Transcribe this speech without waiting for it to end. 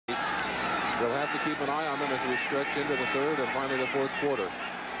We'll have to keep an eye on them as we stretch into the third and finally the fourth quarter.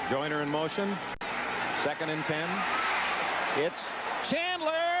 Joyner in motion. 2nd and 10. It's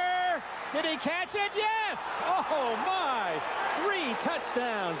Chandler. Did he catch it? Yes. Oh, my. 3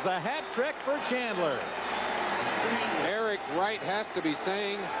 touchdowns. The hat trick for Chandler. Eric Wright has to be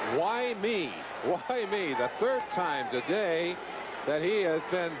saying, why me? Why me? The 3rd time today that he has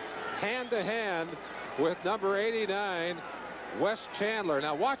been hand-to-hand with number 89, Wes Chandler.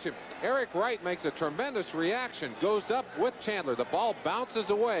 Now watch him. Eric Wright makes a tremendous reaction, goes up with Chandler. The ball bounces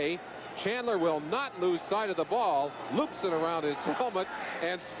away. Chandler will not lose sight of the ball, loops it around his helmet,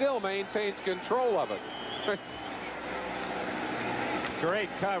 and still maintains control of it. Great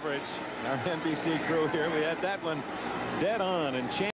coverage. Our NBC crew here, we had that one dead on, and Chandler